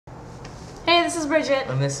this is Bridget.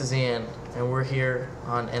 And this is Ian, and we're here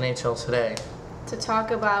on NHL Today. To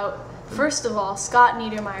talk about, first of all, Scott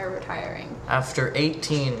Niedermayer retiring. After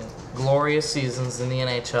 18 glorious seasons in the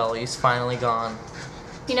NHL, he's finally gone.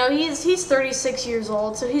 You know, he's 36 years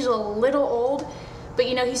old, so he's a little old, but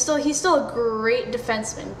you know, he's still a great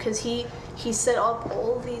defenseman because he set up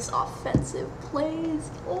all these offensive plays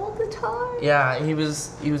all the time. Yeah, he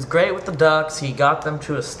was great with the Ducks. He got them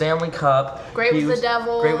to a Stanley Cup. Great with the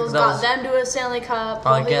Devils. Got them to a Stanley Cup.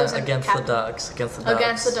 Against the Ducks.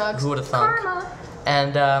 Against the Ducks. Who would have thunk? Karma.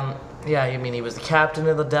 And yeah, I mean, he was the captain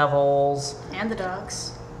of the Devils. And the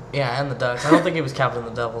Ducks. Yeah, and the Ducks. I don't think he was captain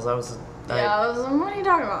of the Devils. What are you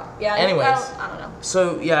talking about? Yeah. Anyways, I don't know.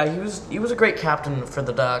 So yeah, he was a great captain for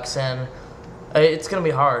the Ducks, and it's gonna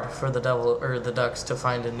be hard for the Ducks to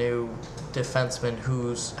find a new defenseman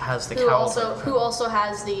who has the caliber. Who also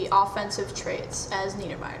has the offensive traits as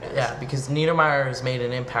Niedermayer does. Yeah, because Niedermayer has made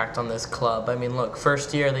an impact on this club. I mean, look,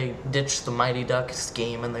 first year they ditched the Mighty Ducks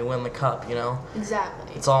scheme and they win the cup. You know.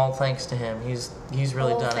 Exactly. It's all thanks to him. He's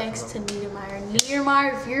really done it. All thanks to Niedermayer.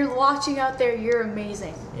 Niedermayer, if you're watching out there, you're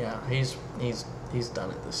amazing. Yeah, he's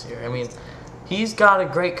done it this year. I mean, he's got a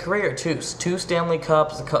great career too. 2 Stanley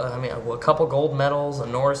Cups, a couple gold medals, a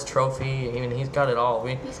Norris Trophy. I mean, he's got it all.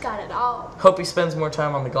 He's got it all. Hope he spends more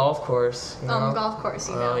time on the golf course. On the golf course,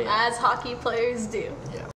 as hockey players do.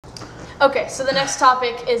 Yeah. Okay, so the next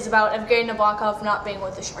topic is about Evgeny Nabokov not being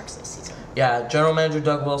with the Sharks this season. Yeah, General Manager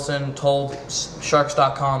Doug Wilson told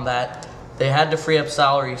Sharks.com that they had to free up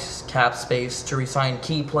salary cap space to re-sign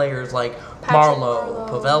key players like Marleau,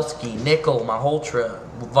 Pavelski, Nickel, Malhotra,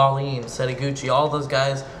 Valin, Setaguchi. All those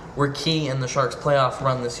guys were key in the Sharks' playoff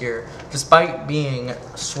run this year, despite being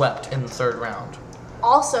swept in the 3rd round.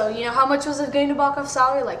 Also, you know how much was Evgeny Nabokov's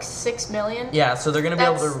salary? Like $6 million? Yeah, so they're going to be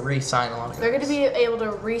able to re-sign a lot of guys. They're going to be able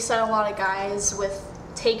to re-sign a lot of guys with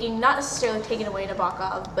not necessarily taking away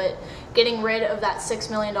Nabokov, but getting rid of that $6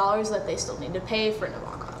 million that they still need to pay for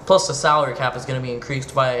Nabokov. Plus, the salary cap is going to be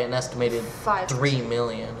increased by an estimated 5%. $3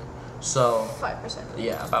 million. So 5%.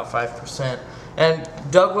 Yeah, about 5%. And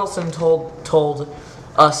Doug Wilson told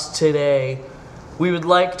us today, we would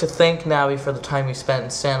like to thank Navi for the time he spent in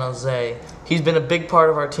San Jose. He's been a big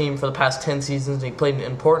part of our team for the past 10 seasons, and he played an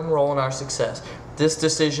important role in our success. This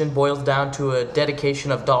decision boils down to a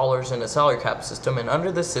dedication of dollars in a salary cap system, and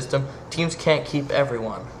under this system, teams can't keep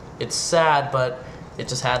everyone. It's sad, but it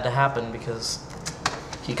just had to happen because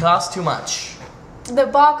he costs too much.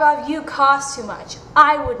 Nabokov, you cost too much.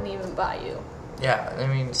 I wouldn't even buy you. Yeah, I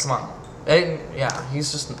mean, come on. Yeah,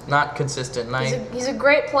 he's just not consistent. He's a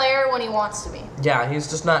great player when he wants to be. Yeah, he's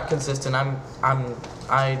just not consistent. I'm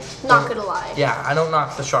not gonna lie. Yeah, I don't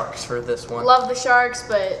knock the Sharks for this one. Love the Sharks,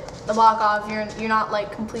 but Nabokov, you're not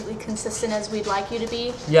like completely consistent as we'd like you to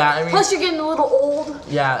be. Yeah, I mean. Plus, you're getting a little old.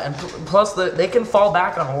 Yeah, and plus they can fall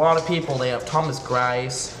back on a lot of people. They have Thomas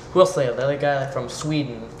Greiss. Who else they have? The other guy from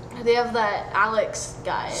Sweden. They have that Alex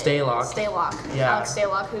guy. Stalock. Yeah. Alex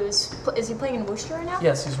Stalock, is he playing in Worcester right now?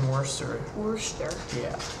 Yes, he's from Worcester.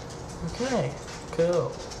 Yeah. Okay,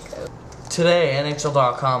 cool. Today,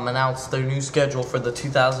 NHL.com announced their new schedule for the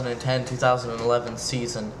 2010-2011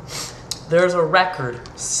 season. There's a record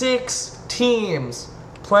 6 teams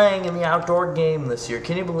playing in the outdoor game this year.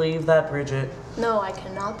 Can you believe that, Bridget? No, I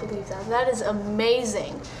cannot believe that. That is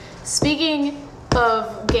amazing. Speaking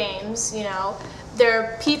of games, you know,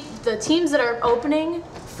 the teams that are opening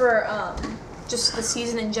for just the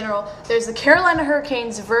season in general. There's the Carolina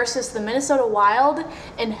Hurricanes versus the Minnesota Wild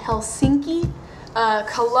in Helsinki,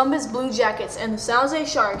 Columbus Blue Jackets and the San Jose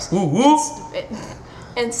Sharks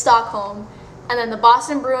in Stockholm, and then the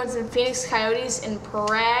Boston Bruins and Phoenix Coyotes in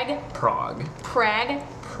Prague. It's Prague.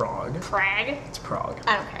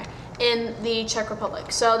 I don't care. In the Czech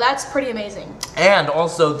Republic. So that's pretty amazing. And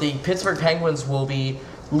also the Pittsburgh Penguins will be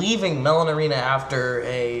leaving Mellon Arena after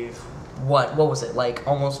a, what was it, like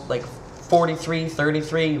almost like 33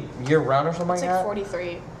 year run or something like that? It's like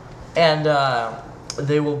 43. And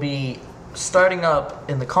they will be starting up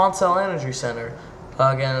in the Consol Energy Center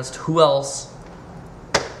against who else?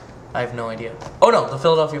 I have no idea. Oh no, the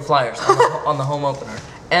Philadelphia Flyers on the home opener.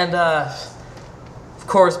 And of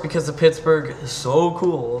course, because the Pittsburgh is so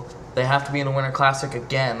cool, they have to be in the Winter Classic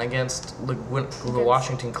again against the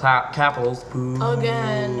Washington Capitals. Boo.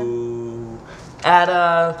 Again. At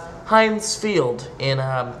Heinz Field in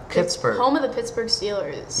Pittsburgh. Home of the Pittsburgh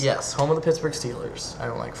Steelers. Yes, home of the Pittsburgh Steelers. I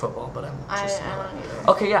don't like football, but I don't either.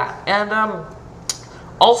 Okay, yeah. And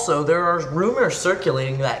also, there are rumors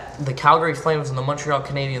circulating that the Calgary Flames and the Montreal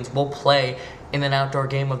Canadiens will play in an outdoor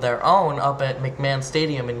game of their own up at McMahon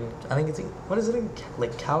Stadium in, I think it's in, what is it in,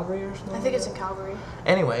 like Calgary or something? I think it's in Calgary.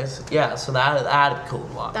 Anyways, yeah, so that'd be cool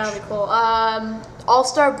to watch. That'll be cool.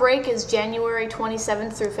 All-Star break is January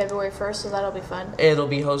 27th through February 1st, so that'll be fun. It'll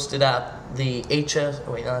be hosted at the wait,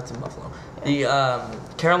 no, that's in Buffalo. The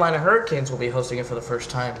Carolina Hurricanes will be hosting it for the first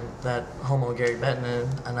time. That homo Gary Bettman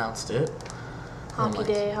announced it. Hockey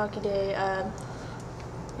day,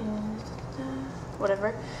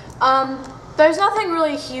 whatever. There's nothing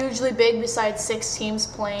really hugely big besides 6 teams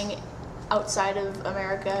playing outside of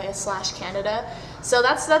America / Canada. So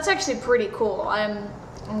that's actually pretty cool.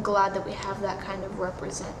 I'm glad that we have that kind of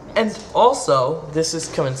representation. And also, this is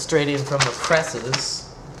coming straight in from the presses.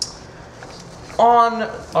 On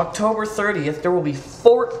October 30th, there will be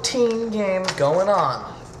 14 games going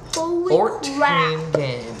on. Holy 14 crap.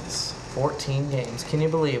 games. 14 games. Can you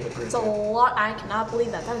believe it, Bridget? It's a lot. I cannot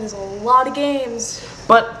believe that. That is a lot of games.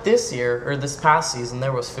 But this year, or this past season,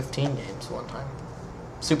 there was 15 games one time.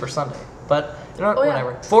 Super Sunday. But, you know what,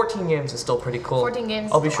 whatever. 14 games is still pretty cool. 14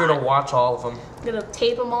 games I'll be is a sure lot. to watch all of them. I'm gonna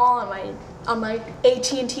tape them all on my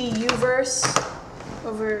AT&T Uverse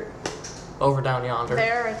over down yonder.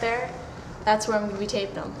 there, right there. That's where I'm gonna be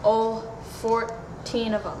taping them. All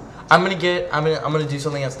 14 of them. I'm gonna do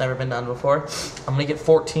something that's never been done before. I'm gonna get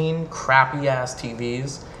 14 crappy ass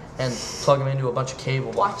TVs and plug them into a bunch of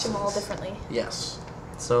cable Watch boxes. them all differently. Yes.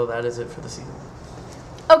 So that is it for the season.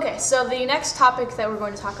 Okay, so the next topic that we're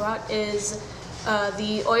going to talk about is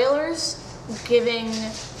the Oilers giving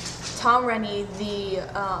Tom Rennie the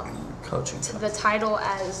Coaching. the title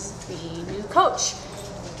as the new coach.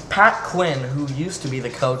 Pat Quinn, who used to be the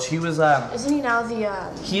coach, he was Isn't he now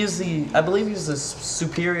the? he is the, I believe he's the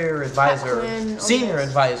superior advisor, Quinn, senior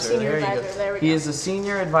advisor. Senior there advisor, you go. there we He go. is the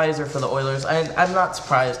senior advisor for the Oilers. I'm not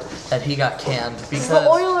surprised that he got canned because The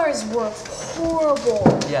Oilers were horrible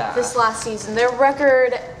this last season. Their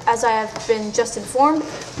record, as I have been just informed,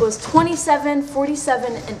 was 27,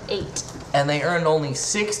 47, and 8. and they earned only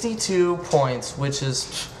 62 points, which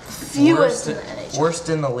is Fewest in the NHL. worst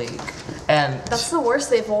in the league. And That's the worst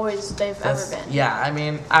they've ever been. yeah, I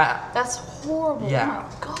mean, That's horrible. Yeah.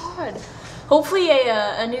 Oh my God. Hopefully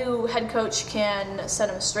a new head coach can set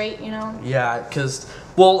them straight, you know? yeah, because,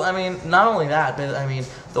 well, I mean, not only that, but I mean,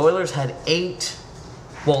 the Oilers had 8.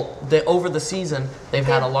 Well, over the season, they've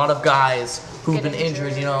had a lot of guys who've Get been injured,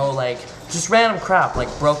 injured. you know, like just random crap, like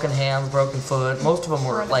broken hands, broken foot. Most of them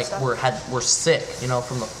were Random like stuff. were sick, you know,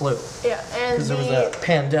 from the flu. Yeah, and Because there was a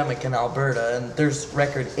pandemic in Alberta, and there's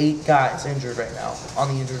record 8 guys injured right now on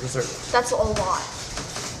the injured reserve. that's a lot.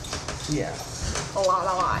 Yeah. A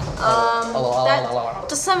lot. A lot.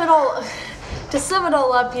 To sum it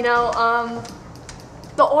all up, you know,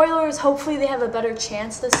 the Oilers, hopefully they have a better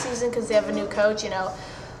chance this season because they have a new coach, you know.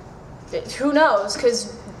 Who knows?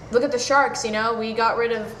 Because look at the Sharks, you know. We got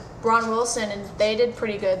rid of Ron Wilson, and they did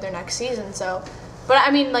pretty good their next season. So, but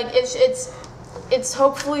I mean, like it's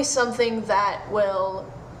hopefully something that will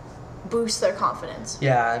boost their confidence.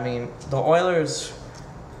 Yeah, I mean, the Oilers,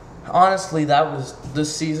 honestly,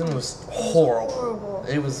 this season was horrible. Horrible.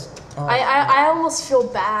 It was. Oh, I almost feel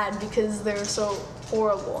bad because they're so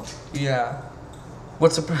horrible. yeah.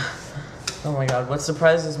 Oh my God! What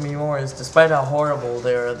surprises me more is, despite how horrible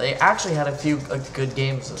they actually had a few good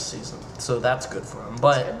games this season, so that's good for them.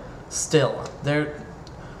 But still,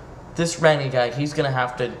 this Rennie guy, he's gonna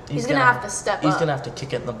have to. He's gonna have to step up. He's gonna have to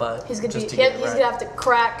kick it in the butt. He's gonna just to get it right. gonna have to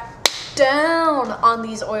crack down on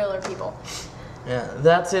these Oiler people. Yeah,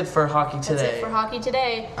 that's it for Hockey Today. That's it for Hockey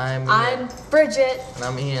Today. I'm Bridget. And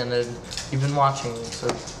I'm Ian, and you've been watching, so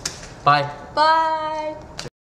bye. Bye.